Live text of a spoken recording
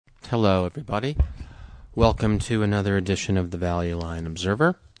Hello, everybody. Welcome to another edition of the Value Line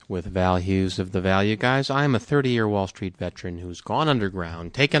Observer with Val Hughes of the Value Guys. I'm a 30-year Wall Street veteran who's gone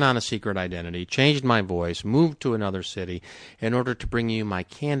underground, taken on a secret identity, changed my voice, moved to another city in order to bring you my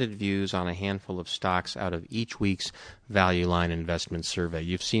candid views on a handful of stocks out of each week's Value Line Investment Survey.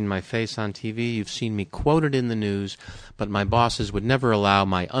 You've seen my face on TV, you've seen me quoted in the news, but my bosses would never allow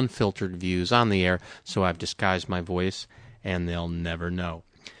my unfiltered views on the air, so I've disguised my voice, and they'll never know.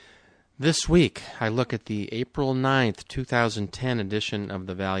 This week, I look at the April 9th, 2010 edition of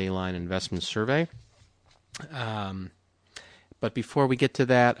the Value Line Investment Survey. But before we get to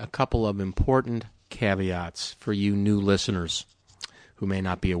that, a couple of important caveats for you new listeners who may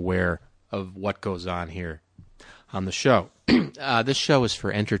not be aware of what goes on here on the show. This show is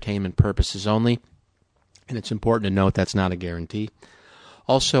for entertainment purposes only, and it's important to note that's not a guarantee.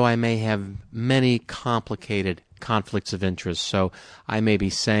 Also, I may have many complicated conflicts of interest, so I may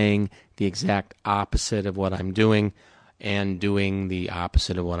be saying the exact opposite of what I'm doing and doing the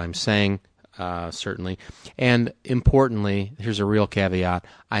opposite of what I'm saying, certainly. And importantly, here's a real caveat,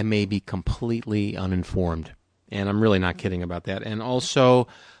 I may be completely uninformed, and I'm really not kidding about that. And also,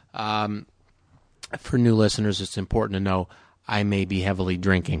 for new listeners, it's important to know I may be heavily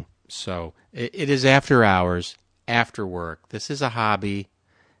drinking. So it is after hours, after work. This is a hobby.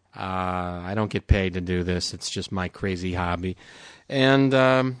 I don't get paid to do this. It's just my crazy hobby. And,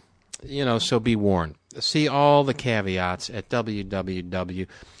 so be warned. See all the caveats at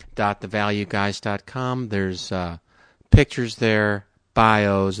www.thevalueguys.com. There's pictures there,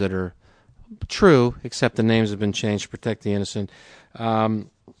 bios that are true, except the names have been changed to protect the innocent. And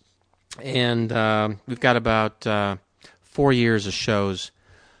we've got about 4 years of shows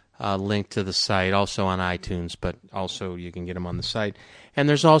linked to the site, also on iTunes, but also you can get them on the site. And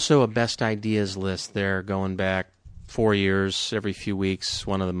there's also a best ideas list there going back 4 years, every few weeks.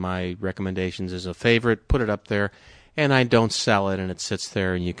 One of my recommendations is a favorite, put it up there, and I don't sell it, and it sits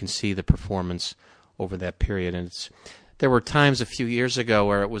there, and you can see the performance over that period. And there were times a few years ago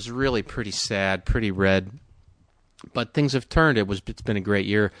where it was really pretty sad, pretty red, but things have turned. It's been a great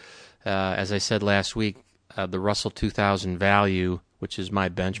year. As I said last week, the Russell 2000 value, which is my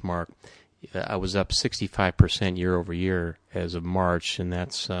benchmark, I was up 65% year over year as of March, and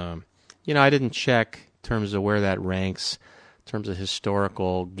that's, I didn't check in terms of where that ranks, in terms of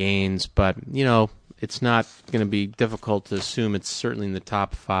historical gains, but, it's not going to be difficult to assume it's certainly in the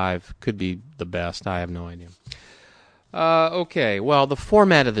top 5, could be the best, I have no idea. Okay, well, the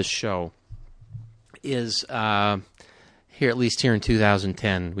format of this show is, here, at least here in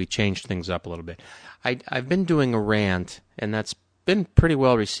 2010, we changed things up a little bit. I've been doing a rant, and that's been pretty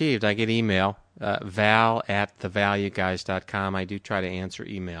well received. I get email, val@thevalueguys.com. I do try to answer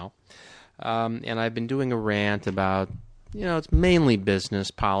email. And I've been doing a rant about, it's mainly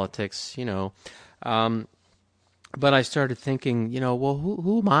business, politics, But I started thinking, well,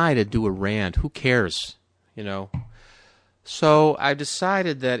 who am I to do a rant? Who cares, So I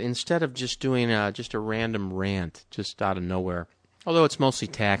decided that instead of just doing just a random rant, just out of nowhere, although it's mostly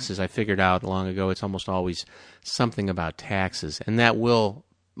taxes, I figured out long ago it's almost always something about taxes, and that will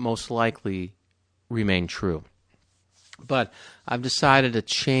most likely remain true. But I've decided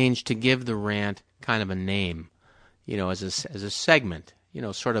to give the rant kind of a name, as a segment,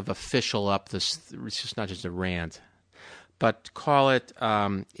 sort of official up this. It's just not just a rant, but call it,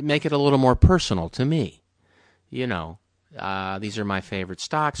 make it a little more personal to me. These are my favorite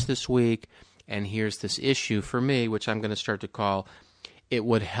stocks this week. And here's this issue for me, which I'm going to start to call, it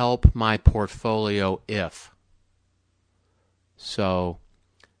would help my portfolio if. So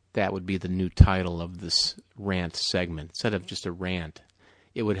that would be the new title of this rant segment. Instead of just a rant,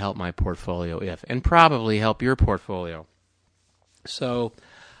 it would help my portfolio if, and probably help your portfolio. So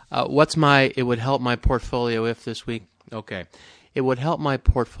what's it would help my portfolio if this week? Okay. It would help my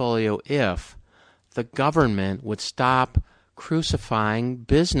portfolio if the government would stop crucifying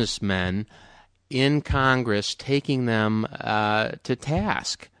businessmen in Congress, taking them to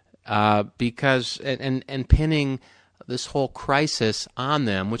task because and pinning this whole crisis on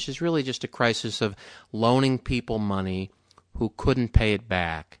them, which is really just a crisis of loaning people money who couldn't pay it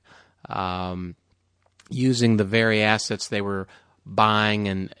back, using the very assets they were buying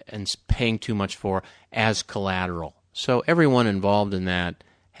and paying too much for as collateral. So everyone involved in that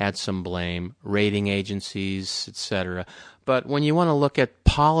had some blame, rating agencies, etc. But when you want to look at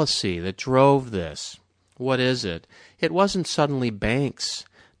policy that drove this, what is it? It wasn't suddenly banks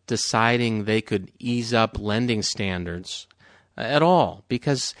deciding they could ease up lending standards at all,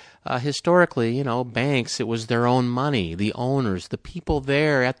 because historically, banks, it was their own money. The owners, the people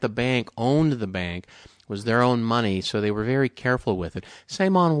there at the bank owned the bank. was their own money, so they were very careful with it.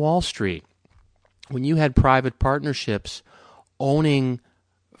 Same on Wall Street. When you had private partnerships owning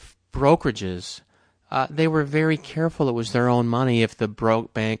brokerages, they were very careful. It was their own money. If the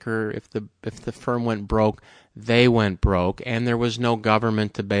if the firm went broke, they went broke, and there was no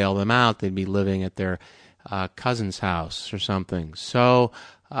government to bail them out. They'd be living at their cousin's house or something. So,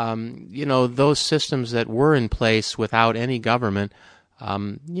 those systems that were in place without any government,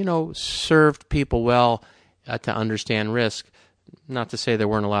 served people well to understand risk. Not to say there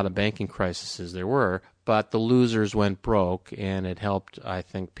weren't a lot of banking crises, there were, but the losers went broke, and it helped, I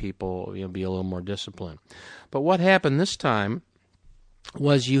think, people be a little more disciplined. But what happened this time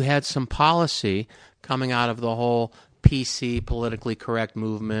was you had some policy coming out of the whole PC, politically correct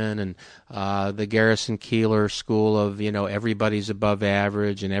movement, and the Garrison Keillor school of, everybody's above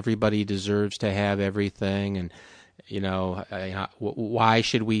average and everybody deserves to have everything, and why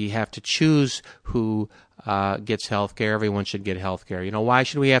should we have to choose who gets health care? Everyone should get health care. Why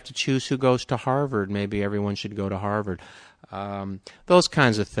should we have to choose who goes to Harvard? Maybe everyone should go to Harvard. Those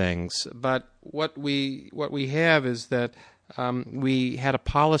kinds of things. But what we have is that we had a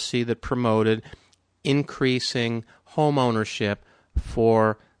policy that promoted increasing home ownership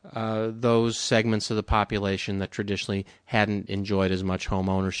for those segments of the population that traditionally hadn't enjoyed as much home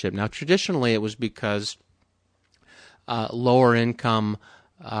ownership. Now, traditionally, it was because lower income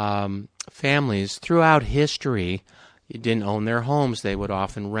families throughout history didn't own their homes. They would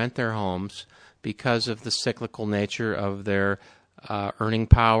often rent their homes because of the cyclical nature of their earning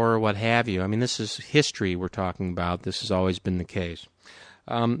power, what have you. I mean, this is history we're talking about. This has always been the case.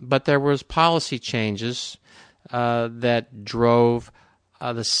 But there was policy changes that drove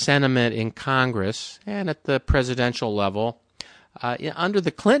the sentiment in Congress and at the presidential level under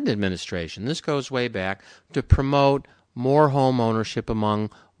the Clinton administration. This goes way back to promote more home ownership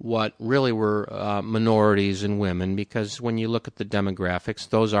among what really were minorities and women, because when you look at the demographics,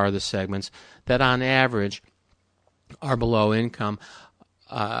 those are the segments that on average are below income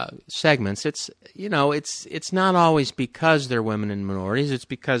segments. It's not always because they're women and minorities. It's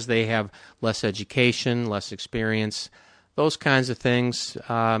because they have less education, less experience, those kinds of things.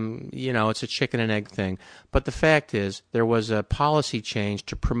 It's a chicken and egg thing. But the fact is, there was a policy change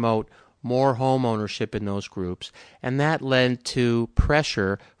to promote more home ownership in those groups, and that led to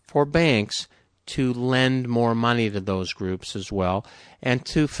pressure for banks to lend more money to those groups as well. And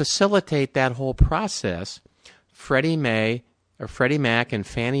to facilitate that whole process, Freddie Mac and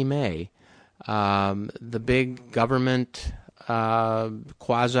Fannie Mae, the big government,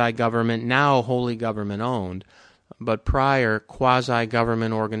 quasi-government, now wholly government-owned, but prior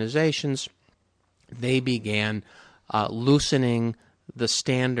quasi-government organizations, they began loosening the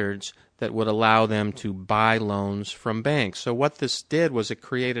standards that would allow them to buy loans from banks. So what this did was it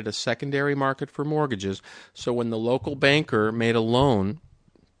created a secondary market for mortgages. So when the local banker made a loan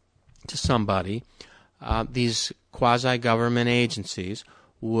to somebody, these quasi-government agencies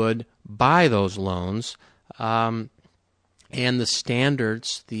would buy those loans, and the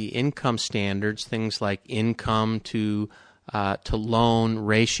standards, the income standards, things like income to loan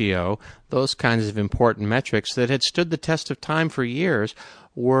ratio, those kinds of important metrics that had stood the test of time for years,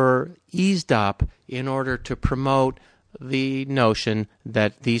 were eased up in order to promote the notion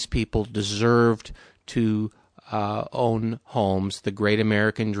that these people deserved to own homes, the great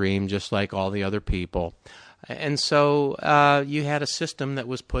American dream, just like all the other people. And so you had a system that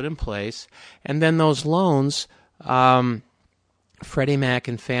was put in place, and then those loans, Freddie Mac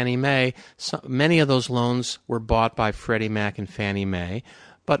and Fannie Mae, many of those loans were bought by Freddie Mac and Fannie Mae,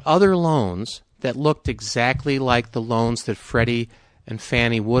 but other loans that looked exactly like the loans that Freddie and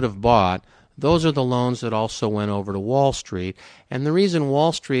Fannie would have bought, those are the loans that also went over to Wall Street. And the reason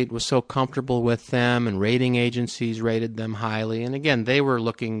Wall Street was so comfortable with them and rating agencies rated them highly, and again, they were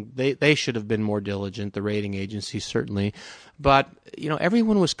looking, they should have been more diligent, the rating agencies certainly, but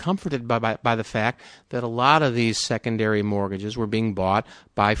everyone was comforted by the fact that a lot of these secondary mortgages were being bought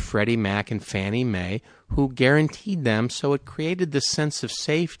by Freddie Mac and Fannie Mae, who guaranteed them, so it created this sense of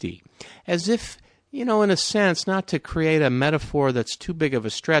safety. As if, in a sense, not to create a metaphor that's too big of a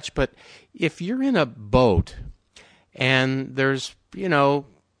stretch, but if you're in a boat and there's,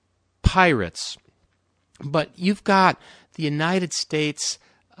 pirates, but you've got the United States,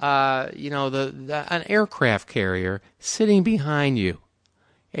 an aircraft carrier sitting behind you,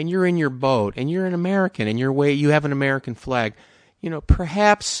 and you're in your boat, and you're an American, and you have an American flag,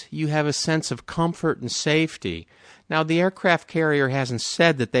 perhaps you have a sense of comfort and safety. Now, the aircraft carrier hasn't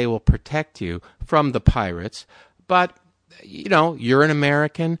said that they will protect you from the pirates, but, you're an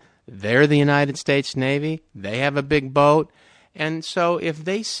American, they're the United States Navy, they have a big boat, And so if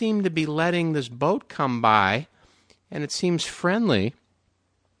they seem to be letting this boat come by, and it seems friendly,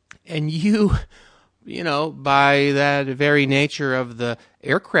 and by that very nature of the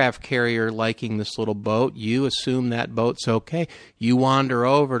aircraft carrier liking this little boat, you assume that boat's okay. You wander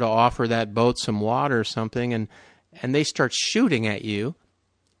over to offer that boat some water or something, and they start shooting at you.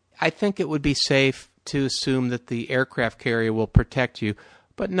 I think it would be safe to assume that the aircraft carrier will protect you.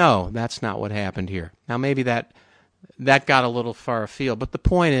 But no, that's not what happened here. Now, maybe that got a little far afield. But the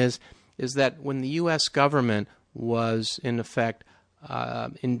point is that when the U.S. government was, in effect,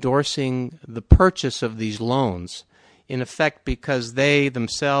 endorsing the purchase of these loans, in effect because they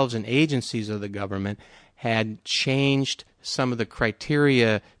themselves and agencies of the government had changed some of the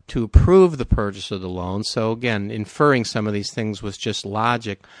criteria to approve the purchase of the loan. So again, inferring some of these things was just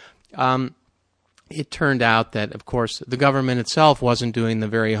logic. It turned out that, of course, the government itself wasn't doing the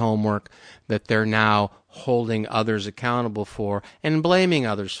very homework that they're now holding others accountable for and blaming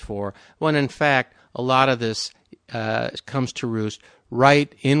others for, when in fact a lot of this comes to roost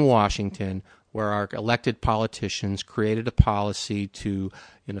right in Washington, where our elected politicians created a policy to,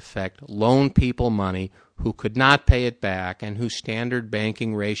 in effect, loan people money who could not pay it back and whose standard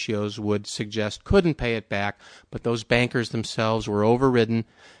banking ratios would suggest couldn't pay it back, but those bankers themselves were overridden.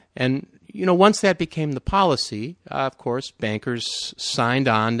 And, once that became the policy, of course, bankers signed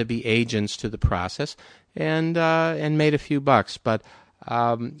on to be agents to the process and made a few bucks. But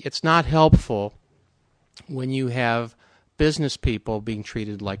it's not helpful when you have business people being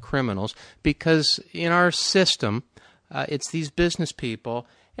treated like criminals, because in our system, it's these business people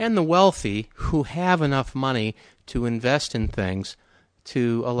and the wealthy who have enough money to invest in things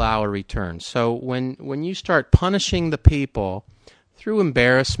to allow a return. So when you start punishing the people through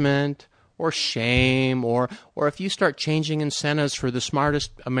embarrassment or shame, or if you start changing incentives for the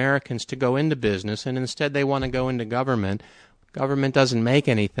smartest Americans to go into business and instead they want to go into government doesn't make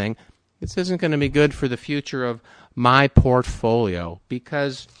anything, this isn't going to be good for the future of my portfolio,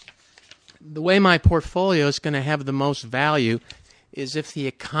 because the way my portfolio is going to have the most value is if the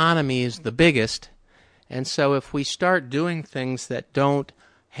economy is the biggest. And so if we start doing things that don't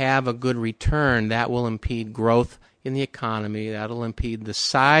have a good return, that will impede growth in the economy, that'll impede the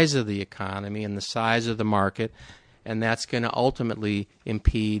size of the economy and the size of the market, and that's going to ultimately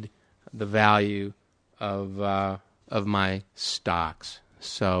impede the value of my stocks.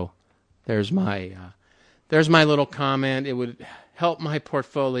 So there's my little comment. It would help my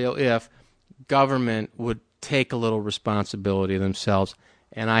portfolio if government would take a little responsibility themselves,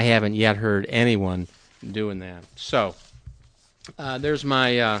 and I haven't yet heard anyone doing that. So there's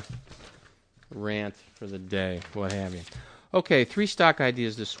my rant for the day, what have you. Okay, 3 stock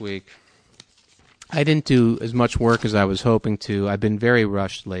ideas this week. I didn't do as much work as I was hoping to. I've been very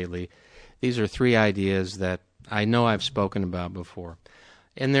rushed lately. These are 3 ideas that I know I've spoken about before,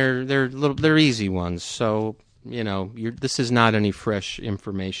 and they're easy ones. So this is not any fresh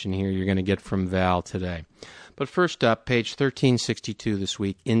information here you're going to get from Val today. But first up, page 1362 this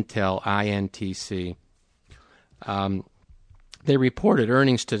week, Intel, INTC. They reported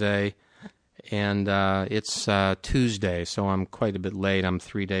earnings today, and it's Tuesday, so I'm quite a bit late. I'm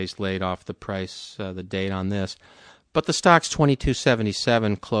 3 days late off the price, the date on this. But the stock's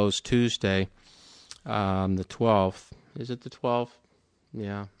 $22.77, closed Tuesday, the 12th. Is it the 12th?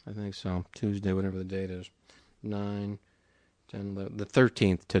 Yeah, I think so. Tuesday, whatever the date is. 9, 10, 11, the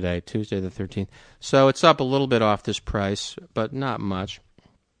 13th today, Tuesday the 13th. So it's up a little bit off this price, but not much.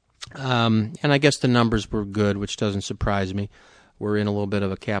 And I guess the numbers were good, which doesn't surprise me. We're in a little bit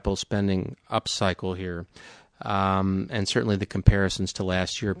of a capital spending upcycle here. And certainly the comparisons to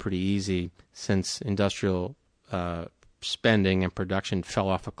last year are pretty easy, since industrial spending and production fell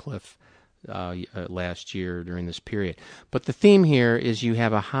off a cliff last year during this period. But the theme here is you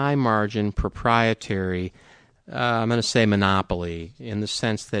have a high-margin proprietary, I'm going to say monopoly, in the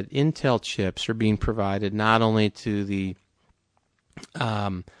sense that Intel chips are being provided not only to the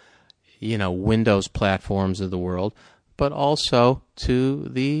Windows platforms of the world, but also to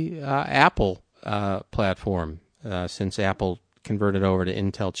the Apple platform, since Apple converted over to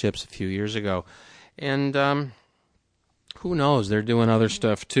Intel chips a few years ago. And who knows, they're doing other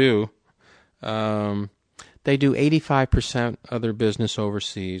stuff too. They do 85% of their business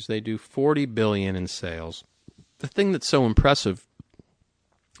overseas. They do $40 billion in sales. The thing that's so impressive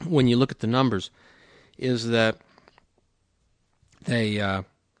when you look at the numbers is that they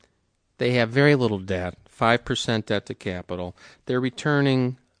have very little debt, 5% debt to capital. They're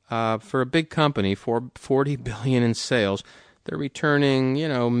returning, for a big company, for $40 billion in sales, they're returning,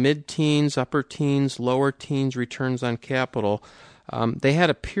 mid-teens, upper teens, lower teens returns on capital. They had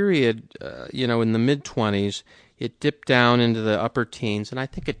a period, in the mid-20s it dipped down into the upper teens, and I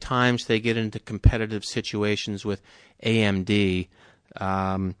think at times they get into competitive situations with AMD,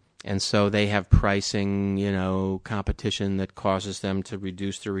 and so they have pricing, competition that causes them to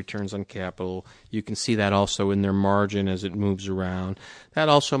reduce their returns on capital. You can see that also in their margin as it moves around. That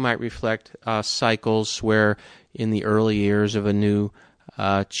also might reflect cycles where in the early years of a new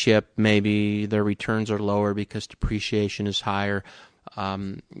chip, maybe their returns are lower because depreciation is higher.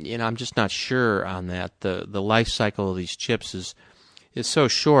 I'm just not sure on that. The life cycle of these chips is so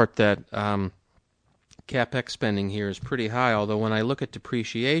short that CapEx spending here is pretty high, although when I look at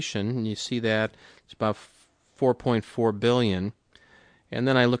depreciation, and you see that it's about $4.4 billion, and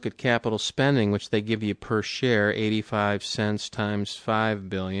then I look at capital spending, which they give you per share, 85 cents times $5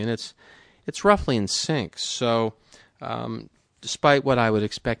 billion, it's roughly in sync. So despite what I would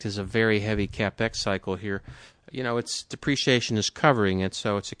expect is a very heavy CapEx cycle here, its depreciation is covering it,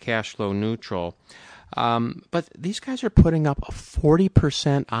 so it's a cash flow neutral. But these guys are putting up a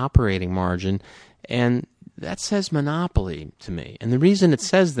 40% operating margin, and that says monopoly to me. And the reason it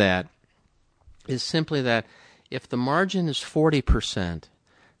says that is simply that if the margin is 40%,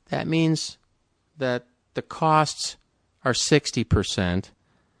 that means that the costs are 60%,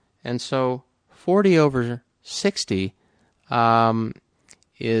 and so 40 over 60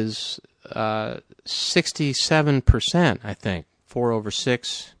 is 67%, I think. 4 over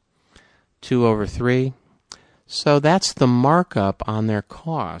 6, 2 over 3. So that's the markup on their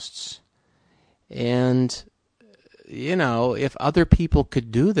costs. And, if other people could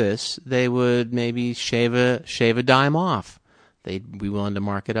do this, they would maybe shave a dime off. They'd be willing to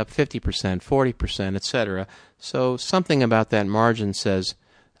mark it up 50%, 40%, etc. So something about that margin says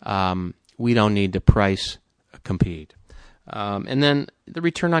we don't need to price compete. And then the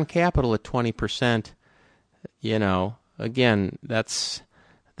return on capital at 20%, again, that's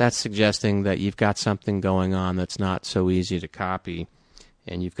suggesting that you've got something going on that's not so easy to copy,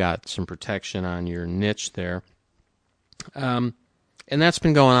 and you've got some protection on your niche there. And that's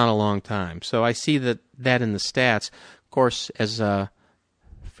been going on a long time. So I see that in the stats. Of course, as a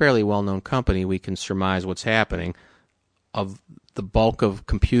fairly well-known company, we can surmise what's happening. Of the bulk of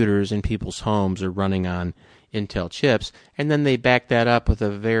computers in people's homes are running on Intel chips, and then they back that up with a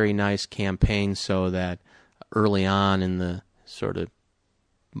very nice campaign so that early on in the sort of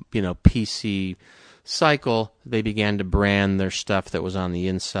PC cycle, they began to brand their stuff that was on the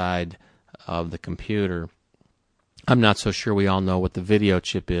inside of the computer. I'm not so sure we all know what the video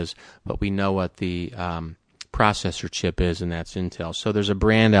chip is, but we know what the processor chip is, and that's Intel. So there's a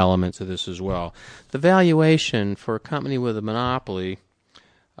brand element to this as well. The valuation for a company with a monopoly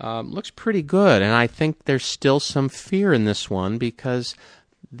looks pretty good, and I think there's still some fear in this one because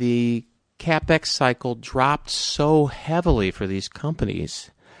the CapEx cycle dropped so heavily for these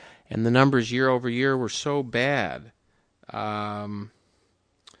companies, and the numbers year over year were so bad. From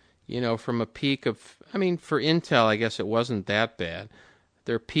a peak of, for Intel, I guess it wasn't that bad.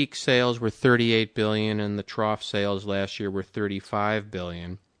 Their peak sales were $38 billion, and the trough sales last year were $35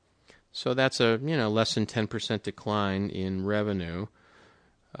 billion. So that's a less than 10% decline in revenue.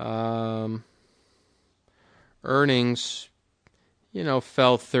 Earnings,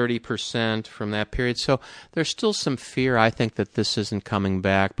 fell 30% from that period. So there's still some fear, I think, that this isn't coming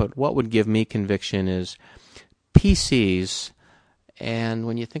back. But what would give me conviction is PCs. And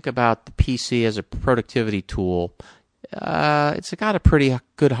when you think about the PC as a productivity tool, it's got a pretty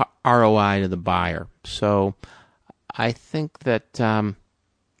good ROI to the buyer. So I think that,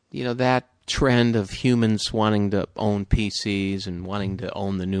 that trend of humans wanting to own PCs and wanting to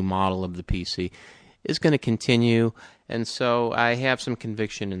own the new model of the PC is going to continue. And so I have some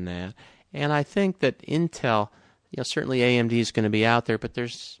conviction in that. And I think that Intel, certainly AMD is going to be out there, but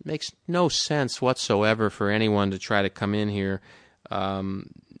makes no sense whatsoever for anyone to try to come in here.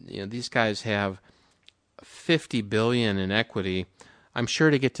 These guys have $50 billion in equity. I'm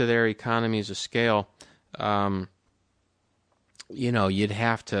sure to get to their economies of scale, you'd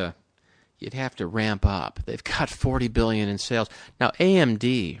have to ramp up. They've got $40 billion in sales. Now,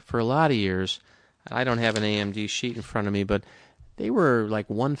 AMD, for a lot of years, I don't have an AMD sheet in front of me, but they were like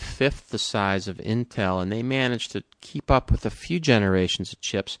 1/5 the size of Intel, and they managed to keep up with a few generations of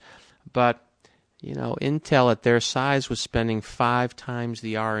chips. But, Intel at their size was spending 5 times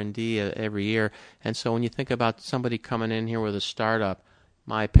the R&D every year. And so when you think about somebody coming in here with a startup,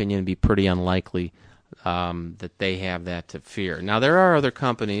 my opinion, it'd be pretty unlikely that they have that to fear. Now, there are other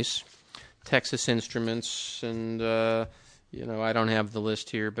companies, Texas Instruments, and, I don't have the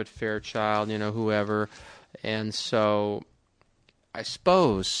list here, but Fairchild, whoever. And so I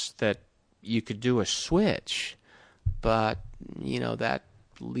suppose that you could do a switch, but, that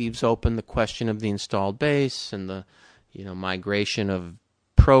leaves open the question of the installed base and the migration of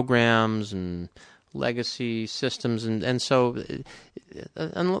programs and legacy systems, and so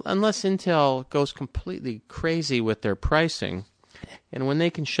unless Intel goes completely crazy with their pricing, and when they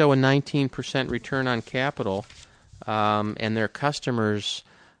can show a 19% return on capital, and their customers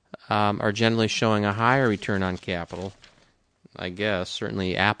are generally showing a higher return on capital, I guess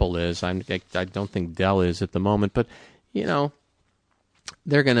certainly Apple is. I don't think Dell is at the moment, but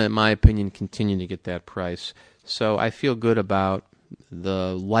they're going to, in my opinion, continue to get that price. So I feel good about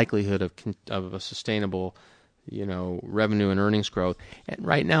the likelihood of a sustainable, revenue and earnings growth. And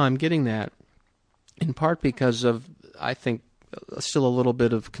right now I'm getting that in part because of, I think, still a little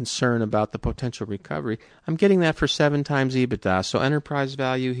bit of concern about the potential recovery. I'm getting that for 7 times EBITDA. So enterprise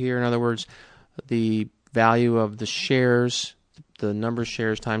value here, in other words, the value of the shares, the number of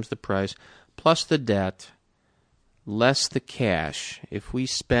shares times the price, plus the debt, less the cash. If we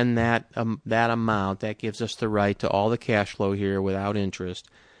spend that amount, that gives us the right to all the cash flow here without interest.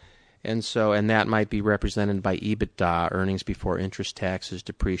 And that might be represented by EBITDA, earnings before interest, taxes,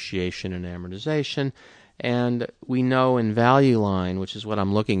 depreciation, and amortization. And we know in Value Line, which is what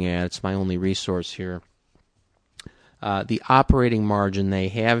I'm looking at, it's my only resource here, the operating margin they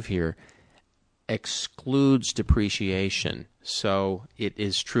have here excludes depreciation. So it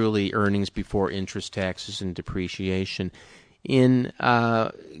is truly earnings before interest, taxes, and depreciation. In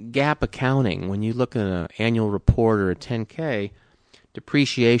GAAP accounting, when you look at an annual report or a 10K,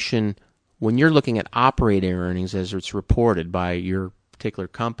 depreciation, when you're looking at operating earnings as it's reported by your particular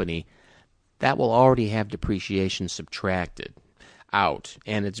company, that will already have depreciation subtracted out,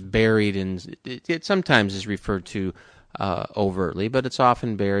 and it's buried in, it sometimes is referred to overtly, but it's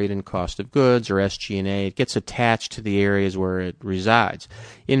often buried in cost of goods or SG&A. It gets attached to the areas where it resides.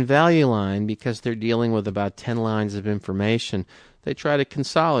 In Value Line, because they're dealing with about 10 lines of information, they try to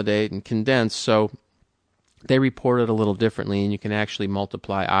consolidate and condense, so they report it a little differently, and you can actually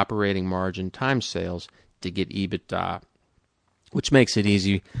multiply operating margin times sales to get EBITDA, which makes it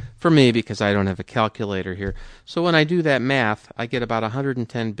easy for me because I don't have a calculator here. So when I do that math, I get about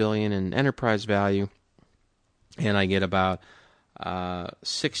 $110 billion in enterprise value, and I get about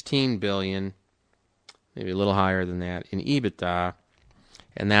 $16 billion, maybe a little higher than that, in EBITDA,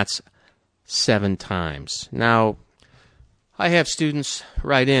 and that's 7 times. Now, I have students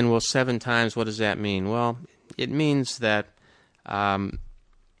write in, well, 7 times, what does that mean? Well, it means that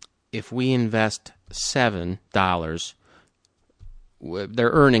if we invest $7, they're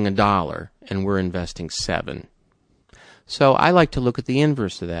earning $1, and we're investing 7. So I like to look at the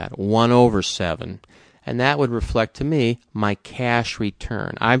inverse of that, 1 over 7. And that would reflect to me my cash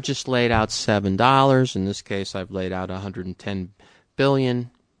return. I've just laid out $7. In this case, I've laid out $110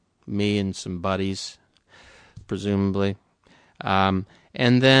 billion, me and some buddies, presumably. And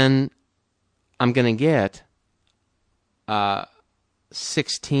then I'm going to get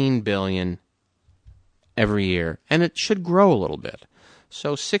 $16 billion every year, and it should grow a little bit.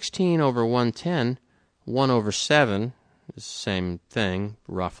 So 16 over 110, 1 over 7, the same thing,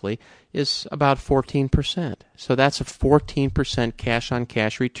 roughly, is about 14%. So that's a 14%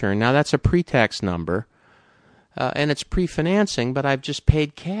 cash-on-cash return. Now, that's a pre-tax number, and it's pre-financing, but I've just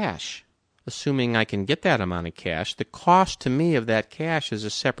paid cash, assuming I can get that amount of cash. The cost to me of that cash is a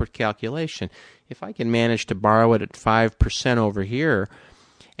separate calculation. If I can manage to borrow it at 5% over here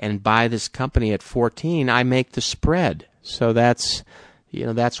and buy this company at 14, I make the spread. So that's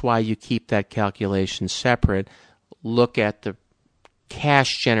why you keep that calculation separate. Look at the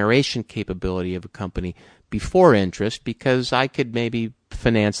cash generation capability of a company before interest, because I could maybe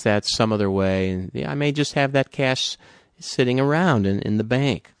finance that some other way, and I may just have that cash sitting around in the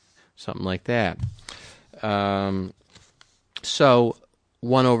bank, something like that. So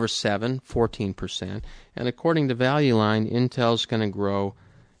 1 over 7, 14%, and according to Value Line, Intel's going to grow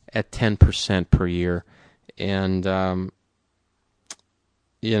at 10% per year, and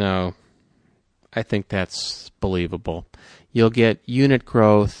I think that's believable. You'll get unit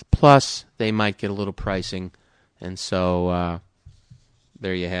growth, plus they might get a little pricing, and so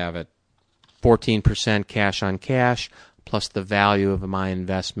there you have it. 14% cash on cash, plus the value of my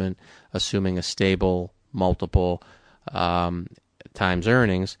investment, assuming a stable multiple times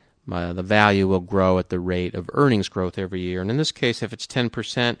earnings, the value will grow at the rate of earnings growth every year. And in this case, if it's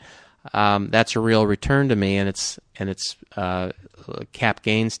 10%, that's a real return to me, and it's cap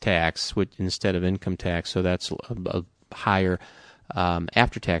gains tax instead of income tax, so that's a higher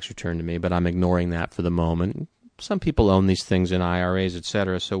after-tax return to me, but I'm ignoring that for the moment. Some people own these things in IRAs,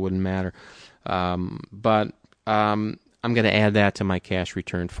 etc., so it wouldn't matter. But I'm going to add that to my cash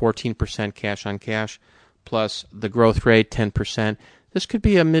return, 14% cash on cash, plus the growth rate, 10%. this could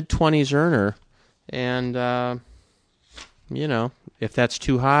be a mid-20s earner, and if that's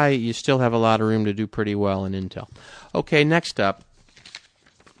too high, you still have a lot of room to do pretty well in Intel. Okay, next up,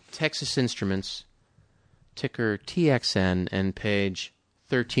 Texas Instruments, ticker TXN, and page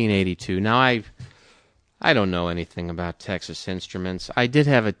 1382. Now, I don't know anything about Texas Instruments. I did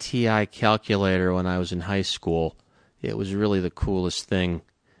have a TI calculator when I was in high school. It was really the coolest thing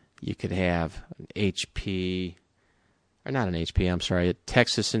you could have. An HP, or not an HP, I'm sorry, a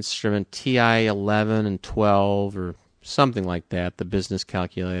Texas Instrument TI 11 and 12 or something like that, the business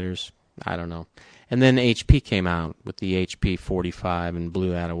calculators. I don't know. And then HP came out with the HP 45 and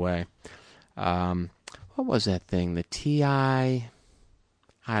blew that away. What was that thing? The TI, I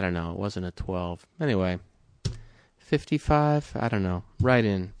don't know. It wasn't a 12. Anyway, 55? I don't know. Right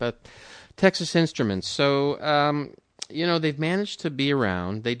in. But Texas Instruments. So, they've managed to be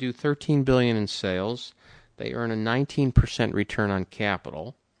around. They do $13 billion in sales. They earn a 19% return on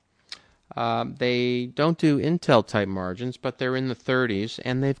capital. They don't do Intel-type margins, but they're in the 30s,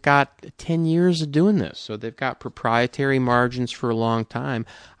 and they've got 10 years of doing this. So they've got proprietary margins for a long time.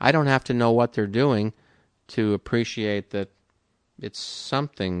 I don't have to know what they're doing to appreciate that it's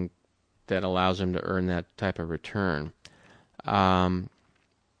something that allows them to earn that type of return. Now,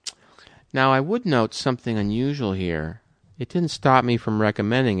 I would note something unusual here. It didn't stop me from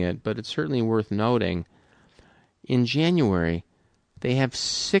recommending it, but it's certainly worth noting. In January, they have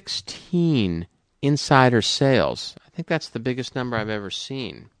 16 insider sales. I think that's the biggest number I've ever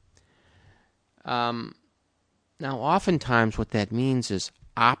seen. Now, oftentimes what that means is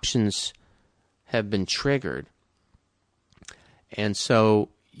options have been triggered. And so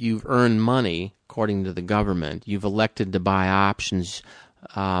you've earned money, according to the government. You've elected to buy options.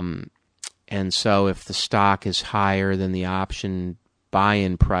 And so if the stock is higher than the option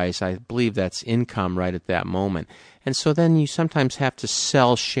buy-in price, I believe that's income right at that moment. And so then you sometimes have to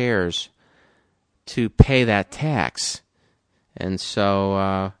sell shares to pay that tax. And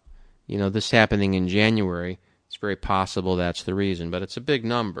so, this happening in January, it's very possible that's the reason. But it's a big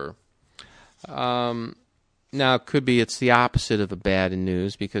number. Now, it could be it's the opposite of a bad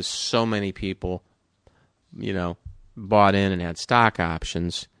news because so many people, bought in and had stock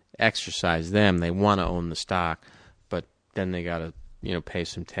options, exercise them. They want to own the stock, but then they got to, pay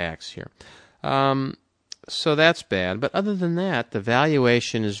some tax here. So that's bad. But other than that, the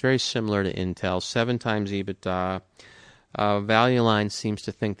valuation is very similar to Intel, 7 times EBITDA. Value Line seems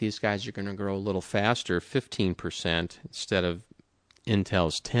to think these guys are going to grow a little faster, 15% instead of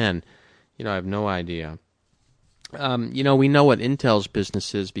Intel's 10%. I have no idea. We know what Intel's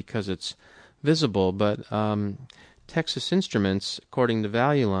business is because it's visible, but Texas Instruments, according to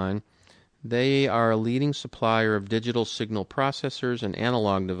Value Line, they are a leading supplier of digital signal processors and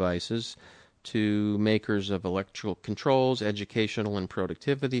analog devices to makers of electrical controls, educational and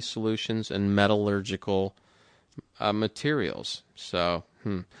productivity solutions, and metallurgical materials. So,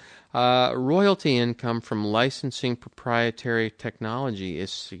 royalty income from licensing proprietary technology is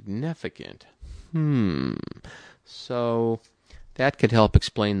significant. So that could help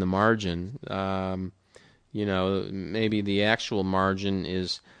explain the margin. Maybe the actual margin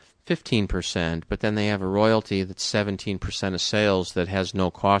is 15%, but then they have a royalty that's 17% of sales that has no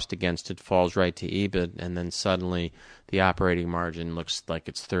cost against it, falls right to EBIT, and then suddenly the operating margin looks like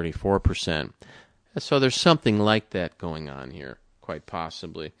it's 34%. So there's something like that going on here, quite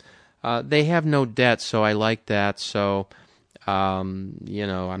possibly. They have no debt, so I like that. So, I'm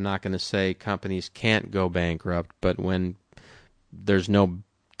not going to say companies can't go bankrupt, but when there's no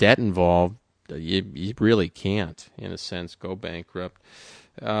debt involved, you really can't, in a sense, go bankrupt.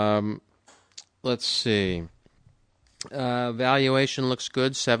 Let's see. Valuation looks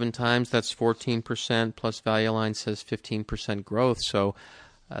good, 7 times. That's 14%, plus Value Line says 15% growth. So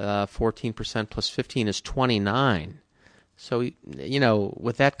 14% plus 15 is 29. So,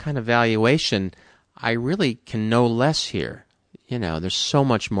 with that kind of valuation, I really can know less here. There's so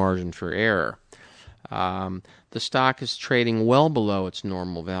much margin for error. The stock is trading well below its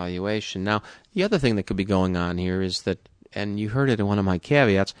normal valuation. Now, the other thing that could be going on here is that, and you heard it in one of my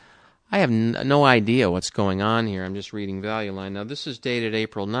caveats, I have no idea what's going on here. I'm just reading Value Line. Now, this is dated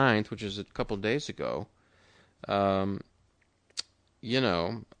April 9th, which is a couple of days ago. Now,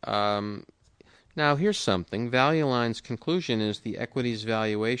 here's something. Value Line's conclusion is the equity's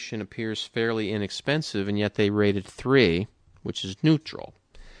valuation appears fairly inexpensive, and yet they rated 3, which is neutral.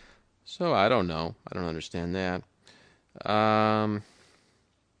 So, I don't know. I don't understand that.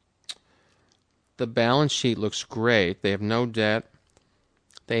 The balance sheet looks great. They have no debt.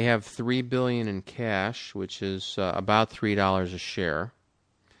 They have $3 billion in cash, which is about $3 a share.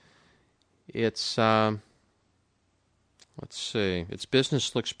 It's, let's Let's see. Its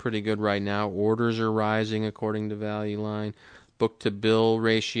business looks pretty good right now. Orders are rising according to Value Line. Book-to-bill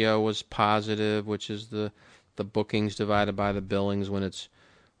ratio was positive, which is the bookings divided by the billings when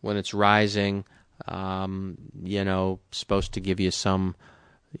it's rising. Supposed to give you some,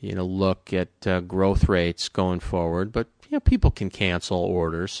 look at growth rates going forward. But people can cancel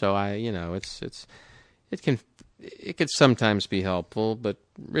orders, so it can sometimes be helpful. But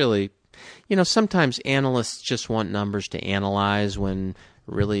really, sometimes analysts just want numbers to analyze when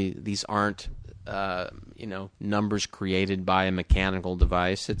really these aren't numbers created by a mechanical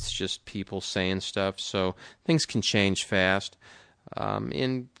device. It's just people saying stuff, so things can change fast.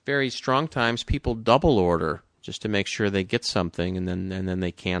 In very strong times, people double order just to make sure they get something, and then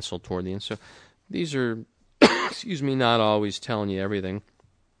they cancel toward the end. So these are, excuse me, not always telling you everything.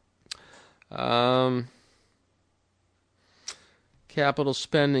 Capital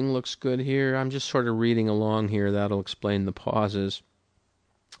spending looks good here. I'm just sort of reading along here. That'll explain the pauses.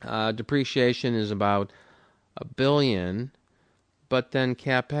 Depreciation is about $1 billion, but then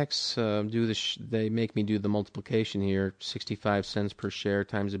CapEx they make me do the multiplication here. 65 cents per share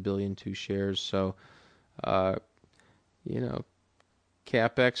times 1 billion, 2 shares. So,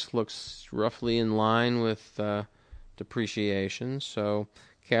 CapEx looks roughly in line with depreciation. So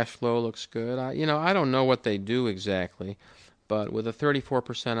cash flow looks good. I don't know what they do exactly, but with a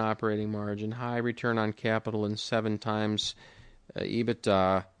 34% operating margin, high return on capital, and 7 times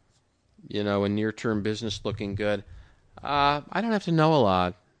EBITDA, and near-term business looking good. I don't have to know a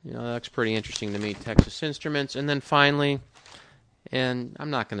lot. That looks pretty interesting to me. Texas Instruments. And then finally, and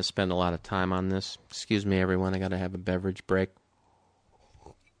I'm not going to spend a lot of time on this. Excuse me, everyone. I got to have a beverage break.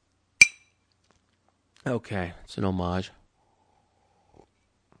 Okay, it's an homage. I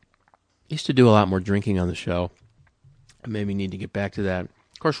used to do a lot more drinking on the show. I maybe need to get back to that.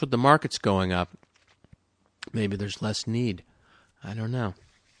 Of course, with the markets going up, maybe there's less need. I don't know.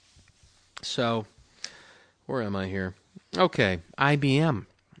 So, where am I here? Okay, IBM.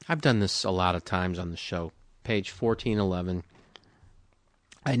 I've done this a lot of times on the show. Page 1411.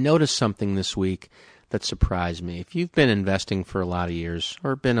 I noticed something this week that surprised me. If you've been investing for a lot of years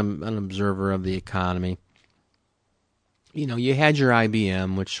or been an observer of the economy, you had your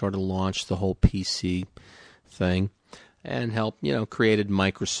IBM, which sort of launched the whole PC thing and helped, created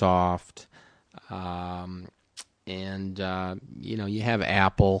Microsoft. And you have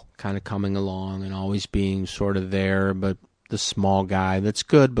Apple kind of coming along and always being sort of there, but the small guy that's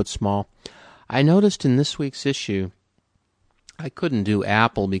good but small. I noticed in this week's issue, I couldn't do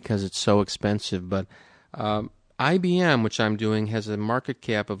Apple because it's so expensive, but IBM, which I'm doing, has a market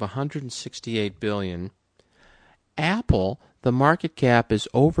cap of $168 billion. Apple, the market cap is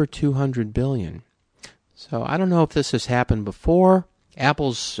over $200 billion. So I don't know if this has happened before.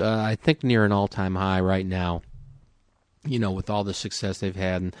 Apple's, I think, near an all-time high right now. With all the success they've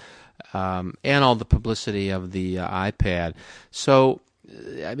had and all the publicity of the iPad. So,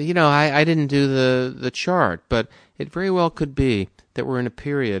 I didn't do the chart, but it very well could be that we're in a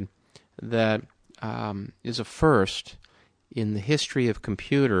period that is a first in the history of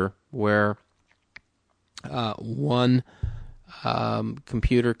computer where one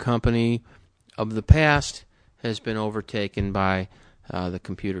computer company of the past has been overtaken by the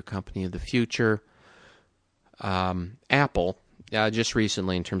computer company of the future. Apple, just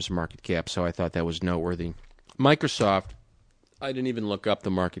recently in terms of market cap, so I thought that was noteworthy. Microsoft, I didn't even look up the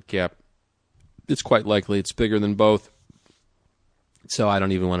market cap. It's quite likely it's bigger than both, so I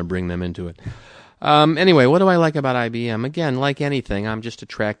don't even want to bring them into it. Anyway, what do I like about IBM? Again, like anything, I'm just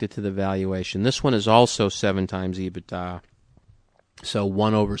attracted to the valuation. This one is also 7 times EBITDA. So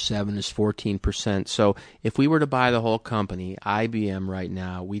 1 over 7 is 14%. So if we were to buy the whole company, IBM right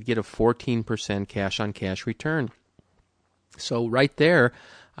now, we'd get a 14% cash-on-cash return. So right there,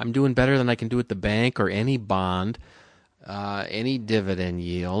 I'm doing better than I can do at the bank or any bond, any dividend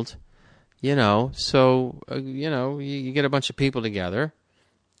yield. So, you get a bunch of people together,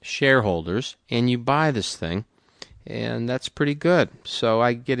 shareholders, and you buy this thing, and that's pretty good. So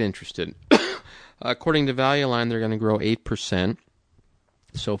I get interested. According to Value Line, they're going to grow 8%.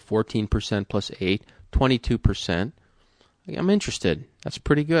 So 14% plus 8, 22%. I'm interested. That's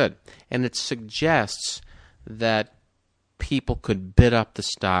pretty good. And it suggests that people could bid up the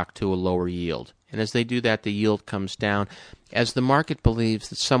stock to a lower yield. And as they do that, the yield comes down. As the market believes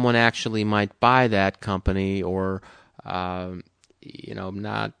that someone actually might buy that company or, not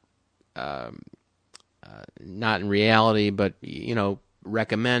in reality, but,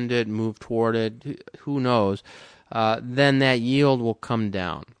 recommend it, move toward it, who knows, then that yield will come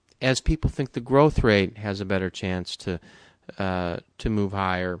down. As people think the growth rate has a better chance to move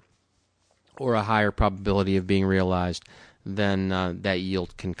higher or a higher probability of being realized, then that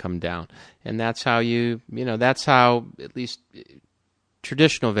yield can come down. And that's how that's how at least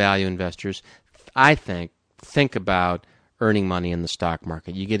traditional value investors, I think about earning money in the stock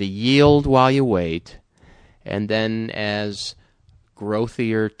market. You get a yield while you wait, and then as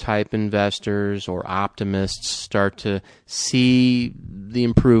growthier type investors or optimists start to see the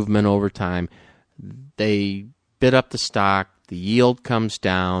improvement over time, they bid up the stock, the yield comes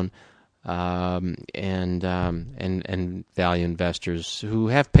down, and value investors who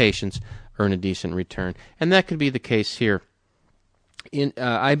have patience earn a decent return. And that could be the case here.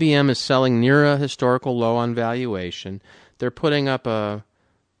 IBM is selling near a historical low on valuation. They're putting up a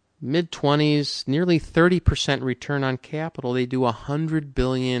mid-20s, nearly 30% return on capital. They do $100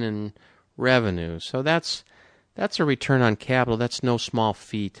 billion in revenue. So that's a return on capital. That's no small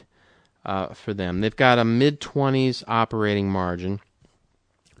feat for them. They've got a mid-20s operating margin.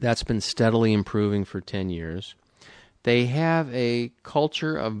 That's been steadily improving for 10 years. They have a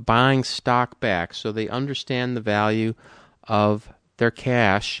culture of buying stock back, so they understand the value of their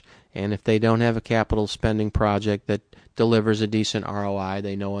cash, and if they don't have a capital spending project that delivers a decent ROI,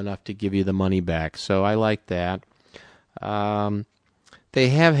 they know enough to give you the money back. So I like that. They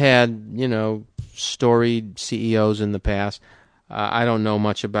have had, storied CEOs in the past. I don't know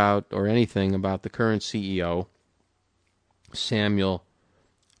much about or anything about the current CEO, Samuel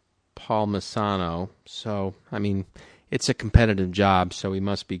Palmisano. So, it's a competitive job, so he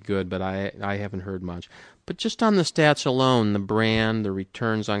must be good, but I haven't heard much. But just on the stats alone, the brand, the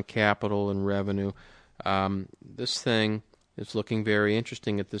returns on capital and revenue, this thing is looking very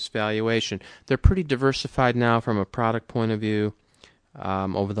interesting at this valuation. They're pretty diversified now from a product point of view.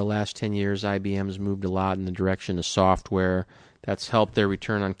 Over the last 10 years, IBM has moved a lot in the direction of software. That's helped their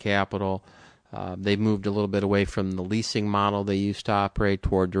return on capital. They've moved a little bit away from the leasing model they used to operate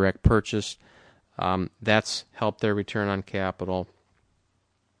toward direct purchase. That's helped their return on capital.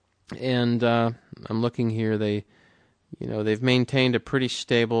 And I'm looking here. They've maintained a pretty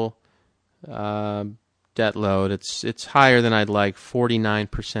stable debt load. It's higher than I'd like,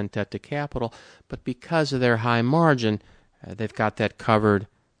 49% debt to capital. But because of their high margin, they've got that covered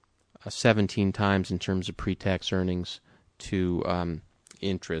 17 times in terms of pre-tax earnings to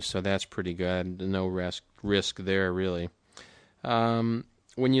interest. So that's pretty good. No risk there, really.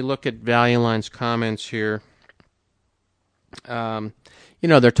 When you look at Value Line's comments here,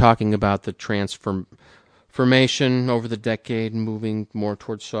 they're talking about the transformation over the decade, moving more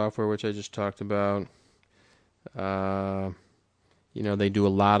towards software, which I just talked about. They do a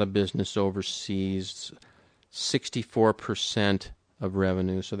lot of business overseas, 64% of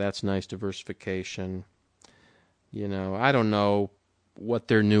revenue, so that's nice diversification. I don't know what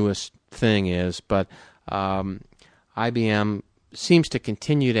their newest thing is, but IBM seems to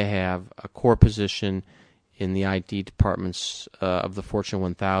continue to have a core position in the IT departments of the Fortune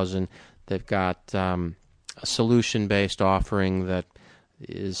 1000. They've got a solution-based offering that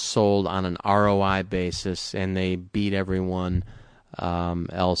is sold on an ROI basis, and they beat everyone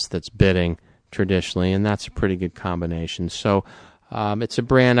else that's bidding traditionally, and that's a pretty good combination. So it's a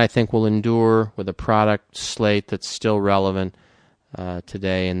brand I think will endure with a product slate that's still relevant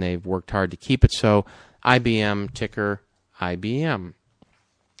today, and they've worked hard to keep it so. IBM, ticker IBM.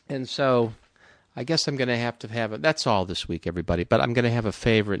 And so I guess I'm going to have it. That's all this week, everybody, but I'm going to have a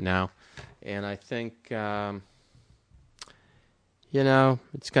favorite now. And I think, it's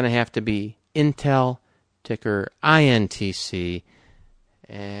going to have to be Intel, ticker INTC.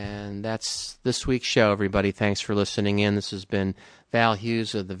 And that's this week's show, everybody. Thanks for listening in. This has been Val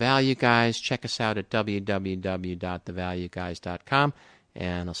Hughes of The Value Guys. Check us out at www.thevalueguys.com,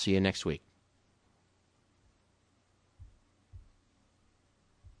 and I'll see you next week.